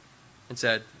and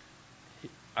said,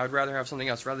 I would rather have something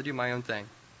else, rather do my own thing.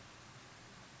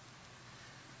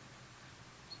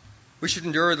 We should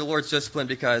endure the Lord's discipline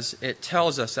because it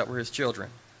tells us that we're His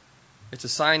children. It's a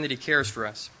sign that He cares for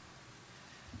us.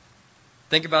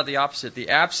 Think about the opposite. The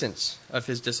absence of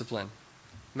His discipline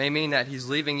may mean that He's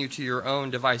leaving you to your own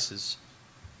devices.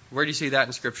 Where do you see that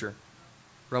in Scripture?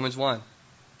 Romans 1.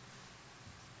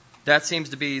 That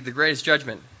seems to be the greatest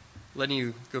judgment, letting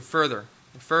you go further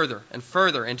and further and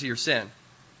further into your sin,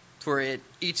 to where it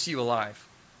eats you alive.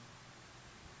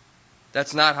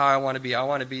 That's not how I want to be. I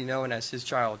want to be known as His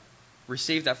child.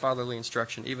 Receive that fatherly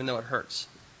instruction, even though it hurts,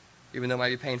 even though it might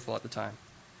be painful at the time.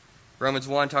 Romans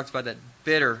 1 talks about that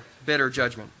bitter, bitter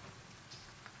judgment.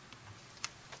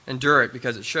 Endure it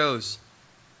because it shows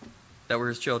that we're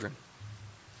His children.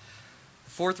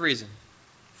 The fourth reason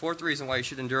why you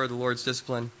should endure the Lord's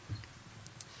discipline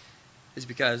is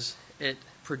because it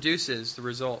produces the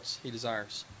results He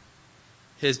desires.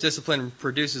 His discipline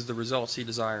produces the results He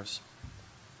desires.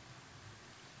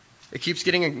 It keeps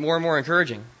getting more and more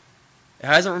encouraging. It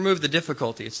hasn't removed the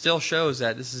difficulty. It still shows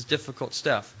that this is difficult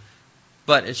stuff.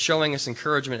 But it's showing us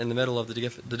encouragement in the middle of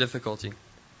the difficulty.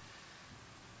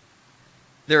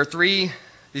 There are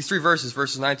these three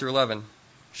verses 9 through 11,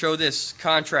 show this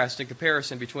contrast and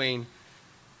comparison between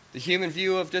the human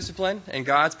view of discipline and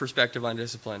God's perspective on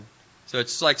discipline. So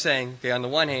it's like saying, okay, on the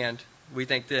one hand, we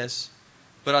think this,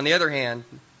 but on the other hand,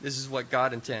 this is what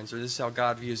God intends, or this is how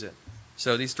God views it.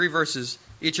 So these three verses,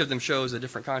 each of them shows a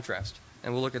different contrast,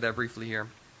 and we'll look at that briefly here.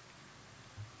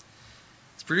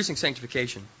 It's producing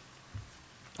sanctification,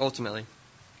 ultimately.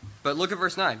 But look at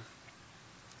verse 9.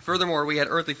 Furthermore, we had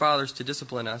earthly fathers to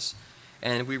discipline us,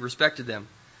 and we respected them.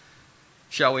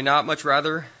 Shall we not much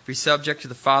rather be subject to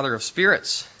the Father of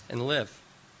spirits and live?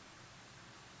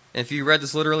 And if you read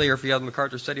this literally, or if you have the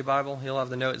MacArthur Study Bible, he'll have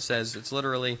the note that says it's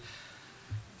literally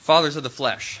fathers of the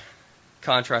flesh,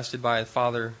 contrasted by the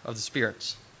Father of the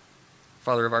spirits,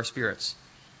 Father of our spirits.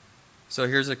 So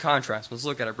here's a contrast. Let's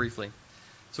look at it briefly.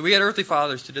 So we had earthly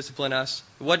fathers to discipline us.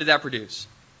 What did that produce?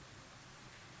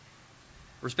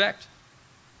 Respect.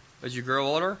 As you grow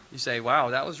older, you say,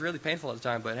 wow, that was really painful at the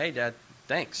time, but hey, Dad,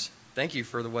 thanks. Thank you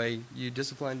for the way you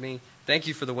disciplined me. Thank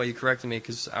you for the way you corrected me,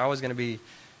 because I was going to be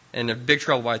in a big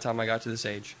trouble by the time I got to this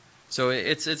age. So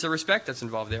it's a respect that's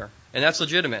involved there, and that's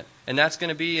legitimate. And that's going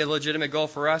to be a legitimate goal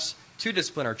for us to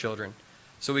discipline our children,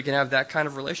 so we can have that kind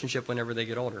of relationship whenever they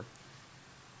get older.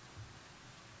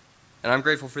 And I'm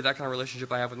grateful for that kind of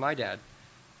relationship I have with my dad,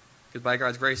 because by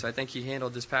God's grace, I think he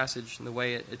handled this passage in the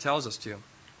way it tells us to.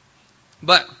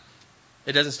 But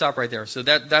it doesn't stop right there. So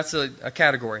that's a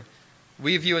category.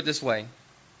 We view it this way.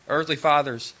 Our earthly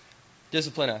fathers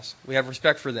discipline us. We have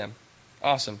respect for them.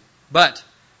 Awesome. But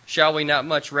shall we not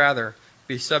much rather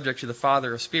be subject to the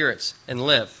Father of spirits and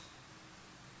live?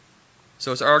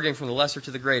 So it's arguing from the lesser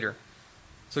to the greater.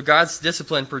 So God's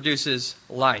discipline produces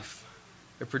life.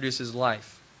 It produces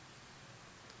life.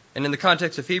 And in the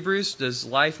context of Hebrews, does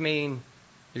life mean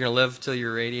you're going to live till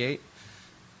you're 88?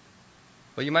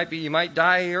 Well, you might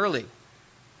die early.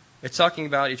 It's talking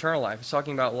about eternal life. It's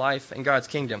talking about life in God's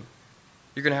kingdom.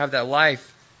 You're going to have that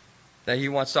life that He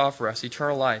wants to offer us,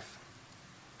 eternal life.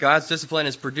 God's discipline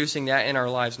is producing that in our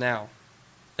lives now.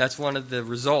 That's one of the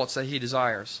results that He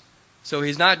desires. So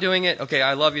He's not doing it, okay,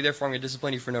 I love you, therefore I'm going to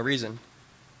discipline you for no reason.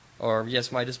 Or,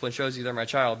 yes, my discipline shows you they're my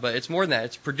child. But it's more than that.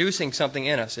 It's producing something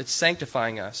in us. It's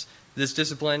sanctifying us. This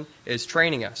discipline is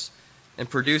training us and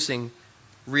producing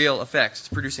real effects. It's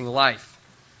producing life.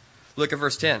 Look at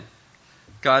verse 10.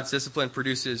 God's discipline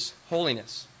produces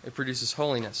holiness. It produces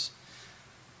holiness.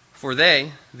 For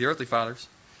they, the earthly fathers,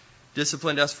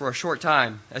 disciplined us for a short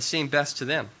time, as seemed best to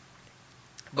them.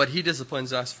 But He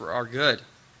disciplines us for our good,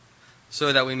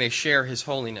 so that we may share His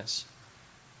holiness.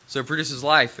 So it produces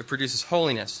life. It produces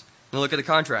holiness. Now look at the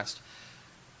contrast.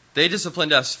 They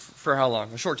disciplined us for how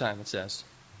long? A short time, it says.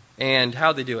 And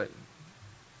how'd they do it?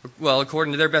 Well,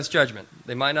 according to their best judgment.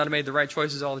 They might not have made the right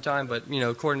choices all the time, but,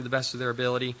 according to the best of their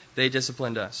ability, they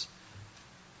disciplined us.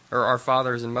 Or our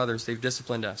fathers and mothers, they've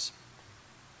disciplined us.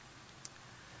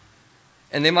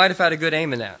 And they might have had a good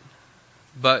aim in that.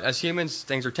 But as humans,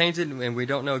 things are tainted, and we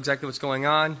don't know exactly what's going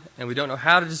on, and we don't know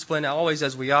how to discipline always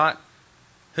as we ought.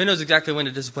 Who knows exactly when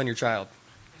to discipline your child?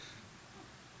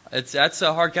 That's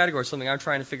a hard category, something I'm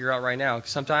trying to figure out right now.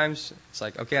 Sometimes it's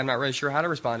like, okay, I'm not really sure how to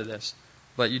respond to this,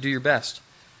 but you do your best.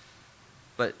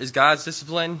 But is God's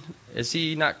discipline, is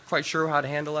He not quite sure how to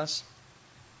handle us?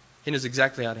 He knows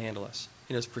exactly how to handle us.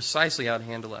 He knows precisely how to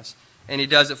handle us. And He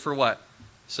does it for what?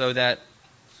 So that,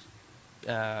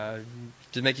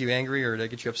 to make you angry or to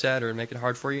get you upset or to make it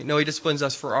hard for you? No, He disciplines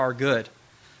us for our good.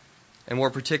 And more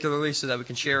particularly so that we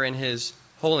can share in His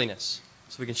holiness.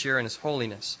 So we can share in His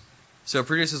holiness. So it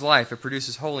produces life. It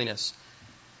produces holiness.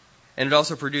 And it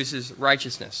also produces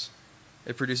righteousness.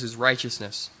 It produces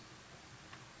righteousness.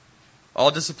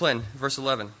 All discipline, verse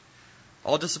 11.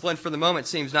 All discipline for the moment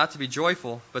seems not to be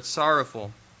joyful, but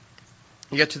sorrowful.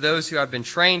 Yet to those who have been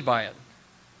trained by it,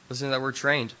 listen to that word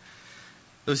trained.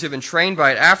 Those who have been trained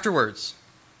by it afterwards,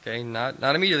 okay,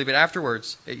 not immediately, but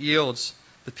afterwards, it yields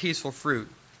the peaceful fruit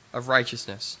of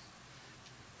righteousness.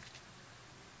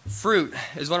 Fruit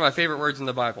is one of my favorite words in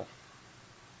the Bible.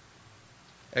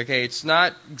 Okay, it's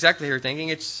not exactly how you're thinking.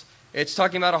 It's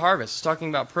talking about a harvest. It's talking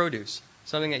about produce,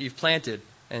 something that you've planted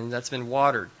and that's been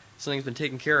watered, something that's been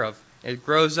taken care of. It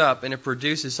grows up and it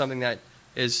produces something that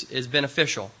is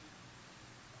beneficial.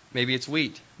 Maybe it's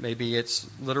wheat. Maybe it's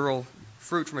literal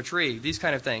fruit from a tree. These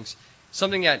kind of things.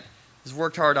 Something that is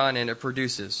worked hard on and it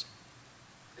produces.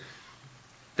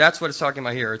 That's what it's talking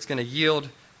about here. It's going to yield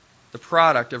the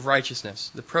product of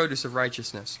righteousness, the produce of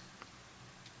righteousness.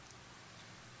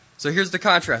 So here's the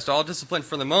contrast. All discipline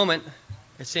for the moment,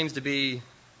 it seems to be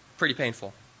pretty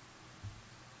painful.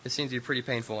 It seems to be pretty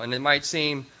painful. And it might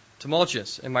seem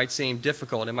tumultuous. It might seem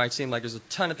difficult. It might seem like there's a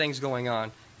ton of things going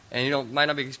on. And you might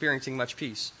not be experiencing much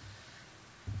peace.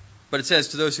 But it says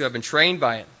to those who have been trained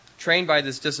by it, trained by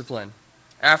this discipline,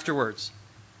 afterwards,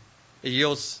 it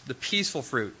yields the peaceful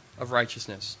fruit of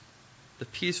righteousness. The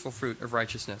peaceful fruit of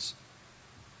righteousness.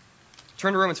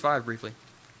 Turn to Romans 5 briefly.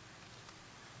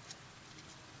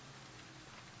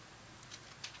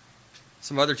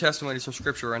 Some other testimonies from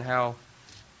Scripture on how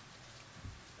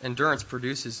endurance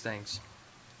produces things,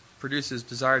 produces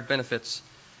desired benefits.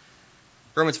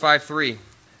 Romans 5:3.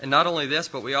 And not only this,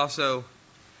 but we also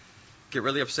get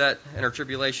really upset in our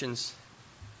tribulations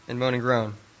and moan and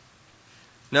groan.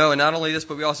 No, and not only this,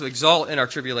 but we also exult in our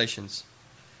tribulations,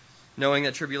 knowing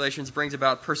that tribulations brings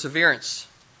about perseverance,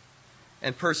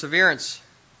 and perseverance,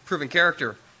 proven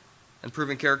character, and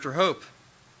proven character, hope.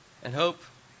 And hope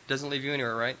doesn't leave you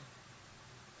anywhere, right?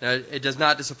 Now, it does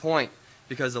not disappoint,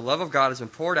 because the love of God has been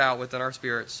poured out within our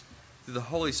spirits through the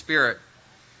Holy Spirit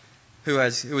who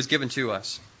was given to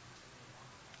us.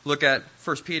 Look at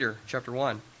 1 Peter chapter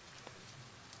 1.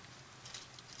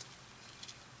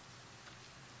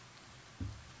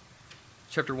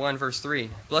 Chapter 1, verse 3.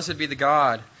 Blessed be the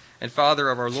God and Father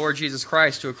of our Lord Jesus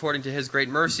Christ, who according to His great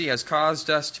mercy has caused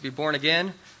us to be born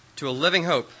again to a living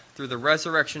hope through the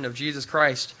resurrection of Jesus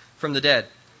Christ from the dead,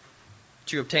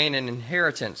 to obtain an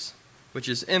inheritance which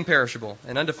is imperishable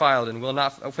and undefiled and will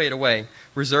not fade away,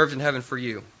 reserved in heaven for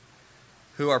you,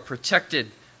 who are protected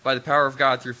by the power of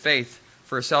God through faith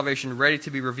for a salvation ready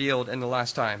to be revealed in the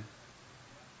last time.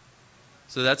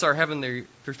 So that's our heavenly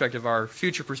perspective, our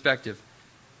future perspective.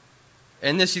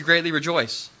 In this you greatly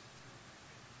rejoice.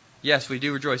 Yes, we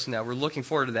do rejoice in that. We're looking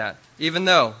forward to that. Even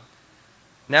though,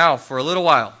 now, for a little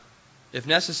while, if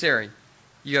necessary,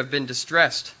 you have been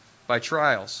distressed by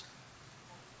trials.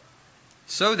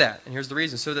 So that, and here's the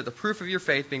reason, so that the proof of your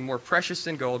faith, being more precious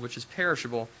than gold, which is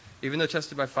perishable, even though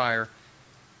tested by fire,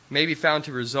 may be found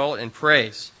to result in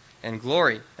praise and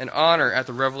glory and honor at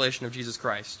the revelation of Jesus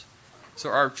Christ. So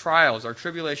our trials, our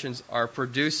tribulations are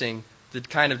producing the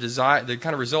kind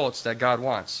of results that God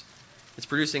wants. It's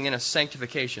producing in us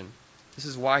sanctification. This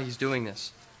is why He's doing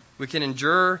this. We can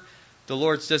endure the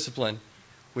Lord's discipline.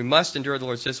 We must endure the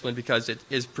Lord's discipline because it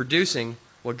is producing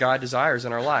what God desires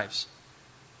in our lives.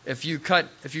 If you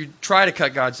try to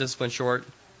cut God's discipline short,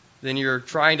 then you're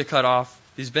trying to cut off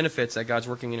these benefits that God's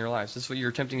working in your lives. That's what you're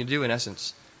attempting to do in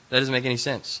essence. That doesn't make any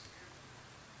sense.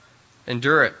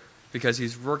 Endure it because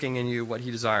He's working in you what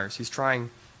He desires. He's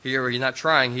not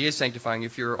trying, He is sanctifying you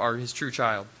if you are His true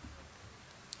child.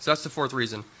 So that's the fourth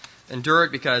reason. Endure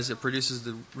it because it produces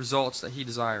the results that He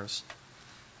desires.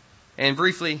 And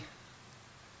briefly,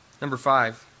 number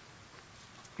 5,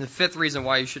 the fifth reason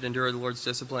why you should endure the Lord's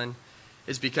discipline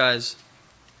is because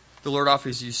the Lord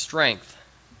offers you strength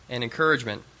and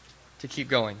encouragement to keep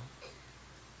going.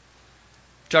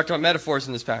 We talked about metaphors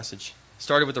in this passage.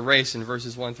 Started with the race in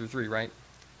verses 1 through 3, right?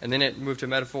 And then it moved to a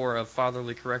metaphor of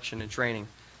fatherly correction and training.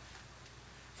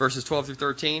 Verses 12 through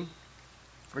 13,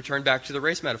 return back to the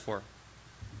race metaphor.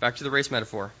 Back to the race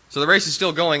metaphor. So the race is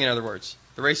still going, in other words.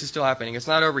 The race is still happening. It's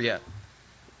not over yet.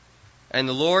 And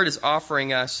the Lord is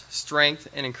offering us strength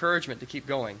and encouragement to keep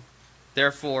going.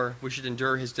 Therefore, we should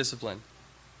endure His discipline.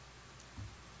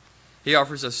 He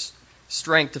offers us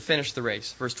strength to finish the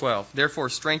race. Verse 12. Therefore,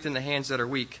 strengthen the hands that are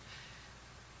weak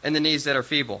and the knees that are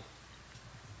feeble.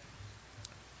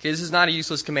 Okay, this is not a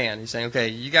useless command. He's saying, okay,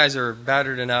 you guys are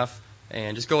battered enough,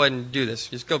 and just go ahead and do this.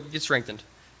 Just go get strengthened.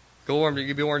 Go warm,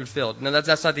 be warmed and filled. No,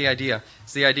 that's not the idea.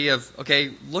 It's the idea of,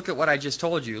 okay, look at what I just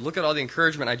told you. Look at all the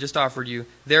encouragement I just offered you.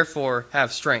 Therefore,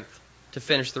 have strength to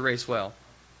finish the race well.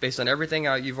 Based on everything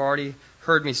you've already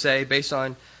heard me say, based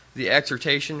on the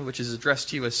exhortation which is addressed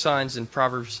to you as sons in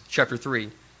Proverbs chapter 3.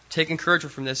 Take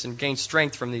encouragement from this and gain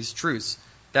strength from these truths.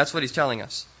 That's what He's telling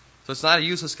us. So it's not a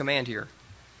useless command here.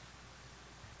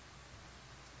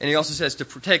 And He also says to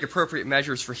take appropriate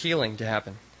measures for healing to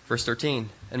happen. Verse 13,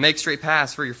 and make straight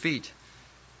paths for your feet.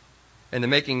 And the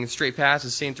making of straight paths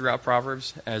is seen throughout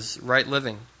Proverbs as right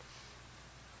living.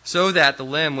 So that the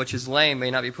limb which is lame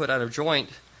may not be put out of joint,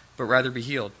 but rather be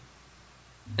healed.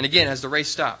 And again, has the race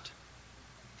stopped?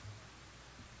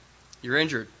 You're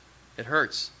injured. It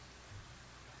hurts.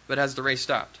 But has the race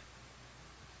stopped?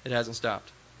 It hasn't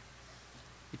stopped.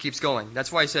 It keeps going.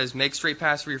 That's why He says, make straight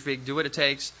paths for your feet. Do what it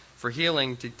takes for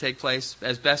healing to take place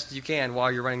as best as you can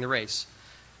while you're running the race.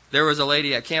 There was a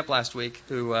lady at camp last week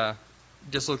who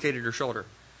dislocated her shoulder.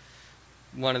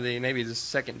 Maybe the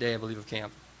second day, I believe, of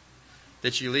camp.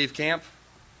 Did she leave camp?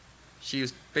 She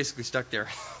was basically stuck there.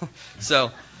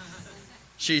 So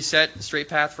she set a straight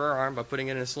path for her arm by putting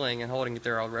it in a sling and holding it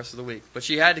there all the rest of the week. But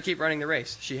she had to keep running the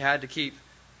race. She had to keep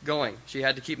going. She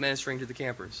had to keep ministering to the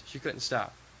campers. She couldn't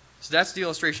stop. So that's the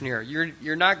illustration here.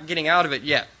 You're not getting out of it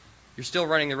yet. You're still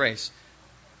running the race.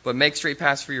 But make straight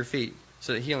paths for your feet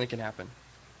so that healing can happen.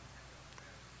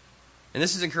 And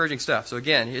this is encouraging stuff. So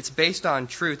again, it's based on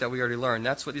truth that we already learned.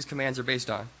 That's what these commands are based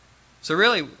on. So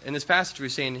really, in this passage,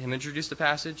 we've seen Him introduce the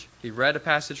passage. He read a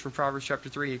passage from Proverbs chapter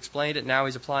 3. He explained it. Now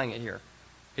He's applying it here.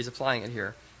 He's applying it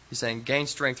here. He's saying, gain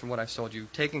strength from what I've told you.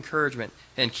 Take encouragement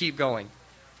and keep going.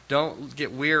 Don't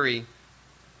get weary.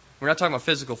 We're not talking about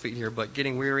physical feet here, but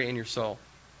getting weary in your soul.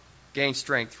 Gain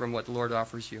strength from what the Lord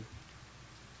offers you.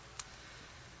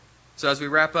 So as we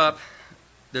wrap up,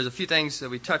 there's a few things that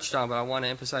we touched on, but I want to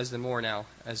emphasize them more now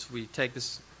as we take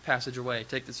this passage away,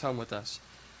 take this home with us.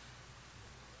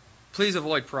 Please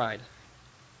avoid pride.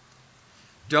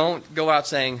 Don't go out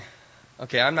saying,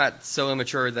 okay, I'm not so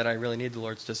immature that I really need the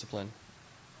Lord's discipline.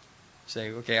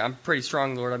 Say, okay, I'm pretty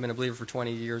strong, Lord. I've been a believer for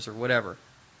 20 years or whatever.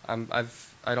 I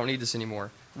don't need this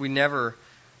anymore. We never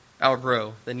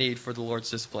outgrow the need for the Lord's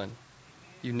discipline.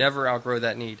 You never outgrow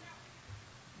that need.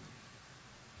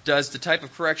 Does the type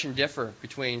of correction differ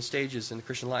between stages in the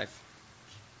Christian life?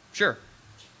 Sure.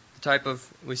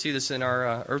 We see this in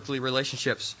our earthly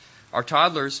relationships. Our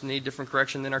toddlers need different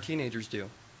correction than our teenagers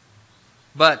do.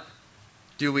 But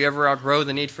do we ever outgrow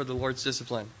the need for the Lord's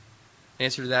discipline? The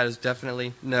answer to that is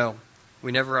definitely no.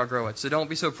 We never outgrow it. So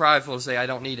don't be so prideful to say, I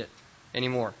don't need it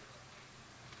anymore.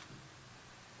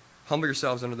 Humble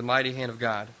yourselves under the mighty hand of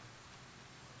God.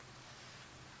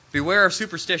 Beware of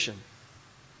superstition.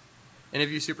 Any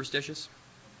of you superstitious?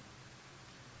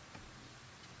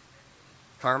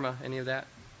 Karma, any of that?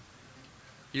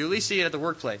 You at least see it at the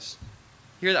workplace.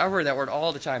 I've heard that word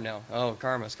all the time now. Oh,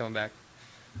 karma's coming back.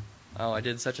 Oh, I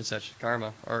did such and such.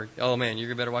 Karma. Or, oh man,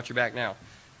 you better watch your back now.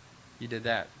 You did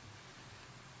that.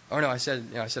 Oh no, I said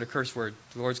a curse word.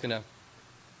 The Lord's going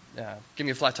to give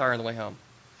me a flat tire on the way home.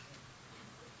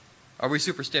 Are we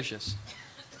superstitious?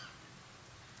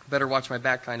 Better watch my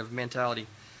back kind of mentality.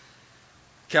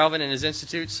 Calvin in his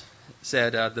Institutes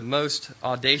said, the most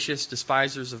audacious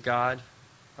despisers of God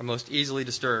are most easily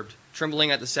disturbed,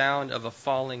 trembling at the sound of a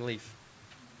falling leaf.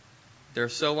 They're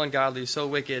so ungodly, so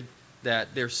wicked,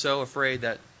 that they're so afraid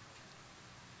that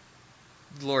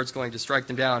the Lord's going to strike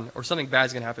them down or something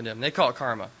bad's going to happen to them. They call it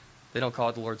karma. They don't call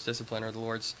it the Lord's discipline or the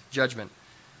Lord's judgment.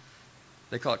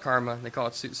 They call it karma. They call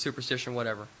it superstition,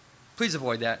 whatever. Please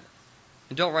avoid that.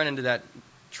 And don't run into that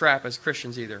trap as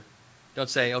Christians either. Don't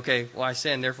say, okay, well, I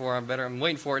sinned, therefore I'm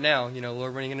waiting for it now.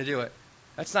 Lord, when are you going to do it?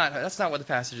 That's not what the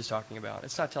passage is talking about.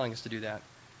 It's not telling us to do that.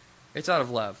 It's out of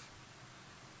love.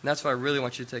 And that's what I really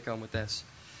want you to take home with this.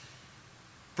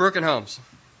 Broken homes.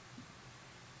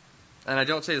 And I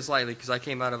don't say this lightly because I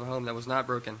came out of a home that was not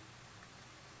broken.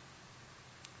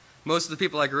 Most of the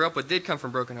people I grew up with did come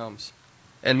from broken homes.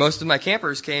 And most of my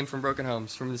campers came from broken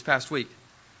homes from this past week.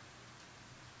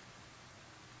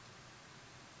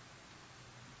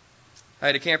 I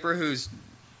had a camper whose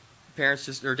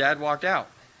dad walked out.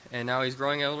 And now he's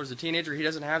growing older as a teenager. He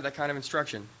doesn't have that kind of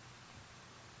instruction.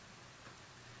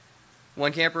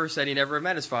 One camper said he never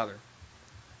met his father.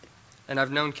 And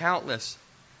I've known countless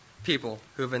people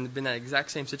who have been in that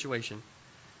exact same situation.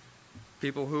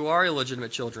 People who are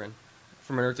illegitimate children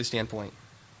from an earthly standpoint.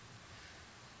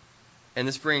 And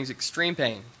this brings extreme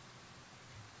pain.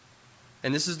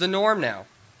 And this is the norm now.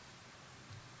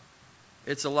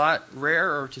 It's a lot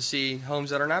rarer to see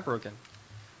homes that are not broken.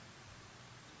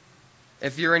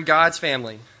 If you're in God's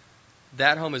family,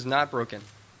 that home is not broken.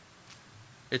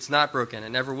 It's not broken. It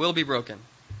never will be broken.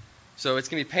 So it's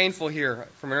going to be painful here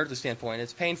from an earthly standpoint.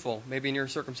 It's painful, maybe in your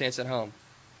circumstance at home.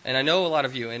 And I know a lot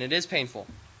of you, and it is painful.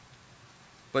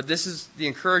 But this is the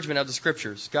encouragement of the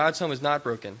Scriptures. God's home is not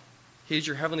broken. He's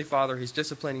your Heavenly Father. He's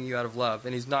disciplining you out of love,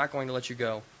 and He's not going to let you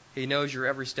go. He knows your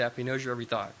every step. He knows your every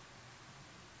thought.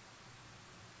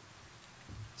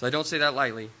 So I don't say that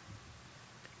lightly.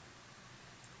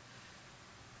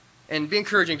 And be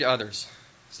encouraging to others.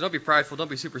 So don't be prideful. Don't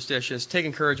be superstitious. Take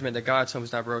encouragement that God's home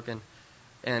is not broken.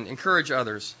 And encourage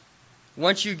others.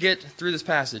 Once you get through this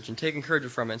passage and take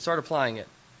encouragement from it and start applying it,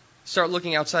 start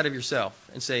looking outside of yourself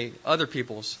and say other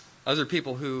people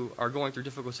who are going through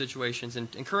difficult situations,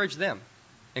 and encourage them.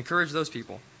 Encourage those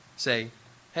people. Say,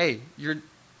 hey, your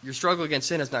struggle against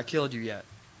sin has not killed you yet.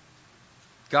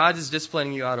 God is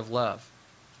disciplining you out of love.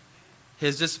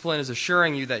 His discipline is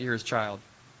assuring you that you're His child.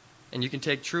 And you can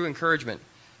take true encouragement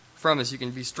from this. You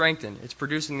can be strengthened. It's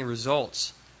producing the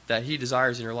results that He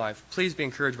desires in your life. Please be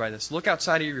encouraged by this. Look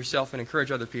outside of yourself and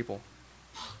encourage other people.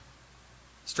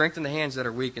 Strengthen the hands that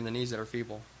are weak and the knees that are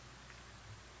feeble.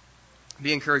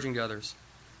 Be encouraging to others.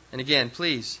 And again,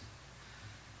 please,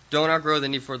 don't outgrow the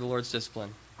need for the Lord's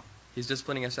discipline. He's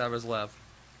disciplining us out of His love.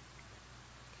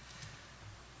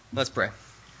 Let's pray.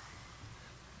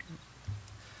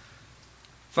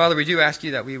 Father, we do ask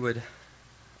You that we would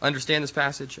understand this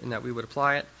passage and that we would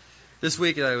apply it. This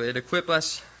week, that it would equip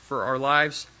us for our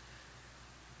lives.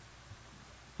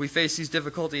 We face these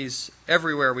difficulties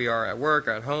everywhere we are, at work,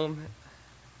 at home,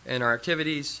 in our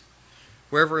activities,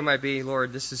 wherever we might be.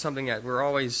 Lord, this is something that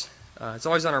it's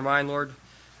always on our mind, Lord.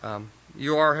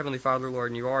 You are Heavenly Father,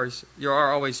 Lord, and You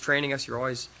are always training us. You're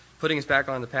always putting us back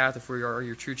on the path if we are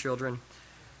Your true children.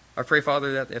 I pray,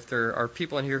 Father, that if there are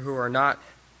people in here who are not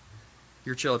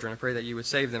Your children, I pray that You would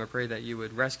save them. I pray that You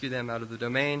would rescue them out of the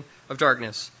domain of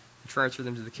darkness and transfer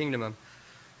them to the kingdom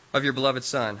of Your beloved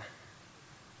Son.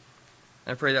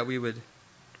 And I pray that we would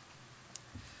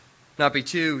not be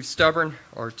too stubborn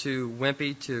or too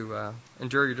wimpy to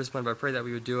endure Your discipline, but I pray that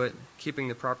we would do it keeping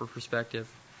the proper perspective.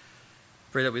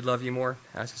 Pray that we'd love You more.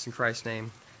 I ask this in Christ's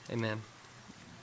name. Amen.